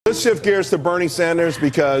Let's shift gears to Bernie Sanders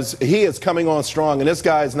because he is coming on strong, and this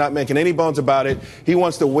guy is not making any bones about it. He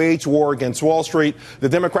wants to wage war against Wall Street. The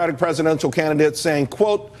Democratic presidential candidate saying,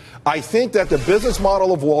 quote, I think that the business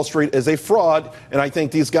model of Wall Street is a fraud, and I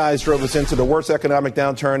think these guys drove us into the worst economic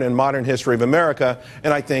downturn in modern history of America,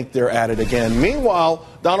 and I think they're at it again. Meanwhile,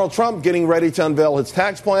 Donald Trump getting ready to unveil his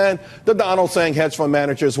tax plan. The Donald saying hedge fund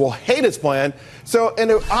managers will hate his plan. So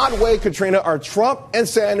in an odd way, Katrina, are Trump and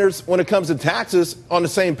Sanders, when it comes to taxes, on the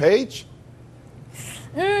same page?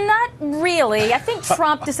 Not really. I think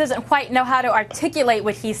Trump just doesn't quite know how to articulate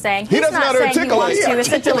what he's saying. He's not saying he wants to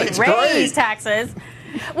essentially raise taxes.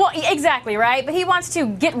 Well, exactly, right? But he wants to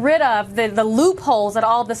get rid of the loopholes that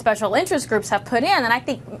all of the special interest groups have put in, and I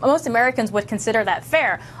think most Americans would consider that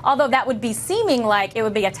fair, although that would be seeming like it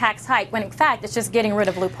would be a tax hike, when in fact it's just getting rid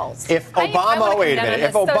of loopholes. If Obama, wait a minute,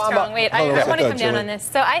 if Obama... Wait, I want to come down on this.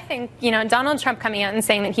 So I think, Donald Trump coming out and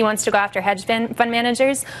saying that he wants to go after hedge fund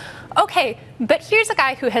managers, okay, but here's a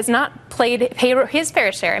guy who has not paid his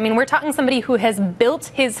fair share. I mean, we're talking somebody who has built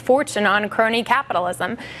his fortune on crony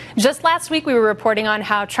capitalism. Just last week, we were reporting on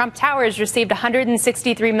how Trump Towers received a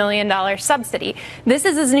 $163 million subsidy. This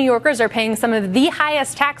is as New Yorkers are paying some of the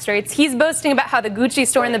highest tax rates. He's boasting about how the Gucci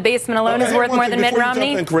store in the basement alone is worth more than Mitt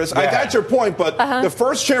Romney. Chris, I got your point, but the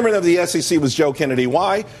first chairman of the SEC was Joe Kennedy.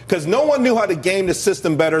 Why? Because no one knew how to game the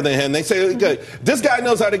system better than him. They say, good, this guy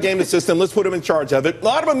knows how to game the system. Let's put him in charge of it. A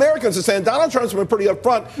lot of Americans are saying Donald Trump's been pretty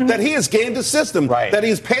upfront that he has gamed the system, that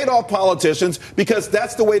he's paid off politicians because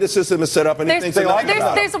that's the way the system is set up, and he thinks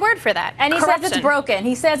there's a word for that. And he says it's broken.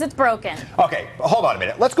 He says it's broken. Okay, hold on a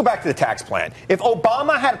minute. Let's go back to the tax plan. If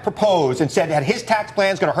Obama had proposed and said that his tax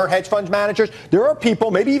plan is going to hurt hedge fund managers, there are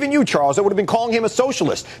people, maybe even you, Charles, that would have been calling him a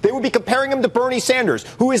socialist. They would be comparing him to Bernie Sanders,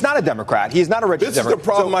 who is not a Democrat. He is not a registered Democrat. This is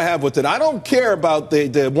the problem I have with it. I don't care about the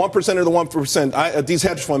 1% or the 1%, these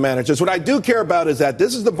hedge fund managers. What I do care about is that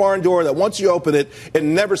this is the barn door that once you open it, it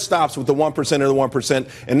never stops with the 1% or the 1%.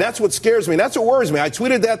 And that's what scares me. That's what worries me. I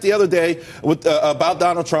tweeted that the other day about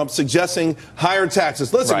Donald Trump suggesting higher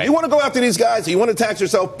taxes. Listen, you want to go after these guys, you want to tax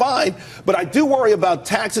yourself, fine. But I do worry about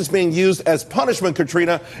taxes being used as punishment,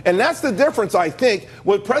 Katrina. And that's the difference, I think.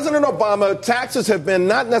 With President Obama, taxes have been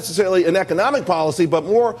not necessarily an economic policy, but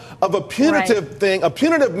more of a punitive thing, a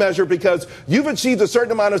punitive measure, because you've achieved a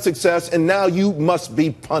certain amount of success and now you must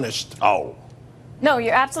be punished. No,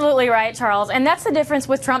 you're absolutely right, Charles. And that's the difference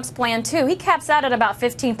with Trump's plan, too. He caps out at about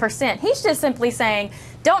 15%. He's just simply saying,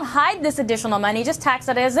 don't hide this additional money, just tax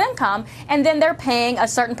it as income. And then they're paying a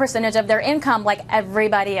certain percentage of their income like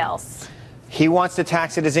everybody else. He wants to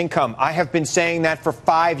tax it as income. I have been saying that for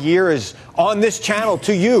 5 years on this channel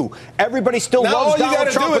to you. Everybody still loves Donald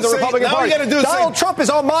Trump and the Republican Party. Donald Trump is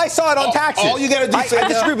on my side on taxes. All you got to do is I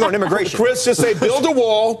disagree with on immigration. Chris, just say build a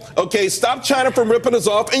wall. Okay, stop China from ripping us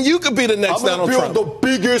off, and you could be the next Donald Trump. I'm going to build the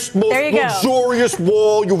biggest, most luxurious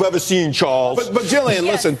wall you've ever seen, Charles. But Jillian,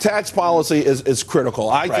 listen, tax policy is critical.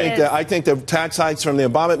 I think the tax hikes from the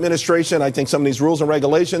Obama administration, I think some of these rules and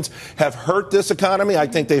regulations have hurt this economy. I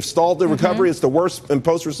think they've stalled the recovery. It's the worst in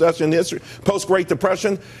post-recession history, post-Great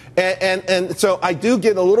Depression. And so I do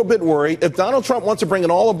get a little bit worried. If Donald Trump wants to bring it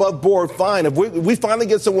all above board, fine. If we finally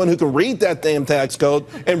get someone who can read that damn tax code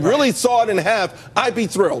and really saw it in half, I'd be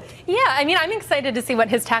thrilled. Yeah, I mean, I'm excited to see what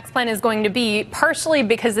his tax plan is going to be, partially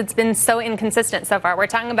because it's been so inconsistent so far. We're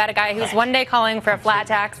talking about a guy who's one day calling for a flat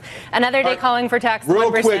tax, another day calling for tax 1%.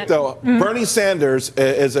 Real quick, though, Bernie Sanders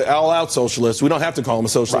is an all-out socialist. We don't have to call him a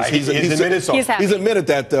socialist. He's admitted so. He's admitted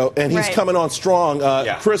that, though, and he's coming on strong.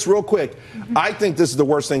 Chris, real quick, I think this is the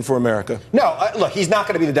worst thing for America. No, look, he's not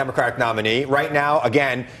going to be the Democratic nominee. Right now,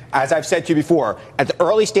 again, as I've said to you before, at the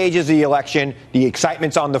early stages of the election, the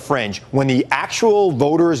excitement's on the fringe. When the actual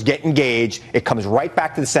voters get engaged, it comes right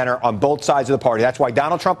back to the center on both sides of the party. That's why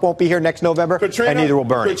Donald Trump won't be here next November, and neither will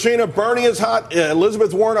Bernie. Katrina, Bernie is hot.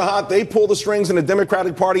 Elizabeth Warren are hot. They pull the strings in the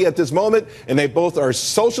Democratic Party at this moment, and they both are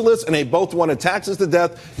socialists, and they both want to tax us to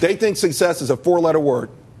death. They think success is a four-letter word.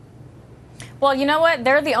 Well, you know what?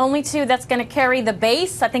 They're the only two that's going to carry the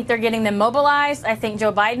base. I think they're getting them mobilized. I think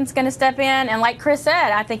Joe Biden's going to step in. And like Chris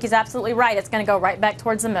said, I think he's absolutely right. It's going to go right back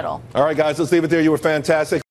towards the middle. All right, guys, let's leave it there. You were fantastic.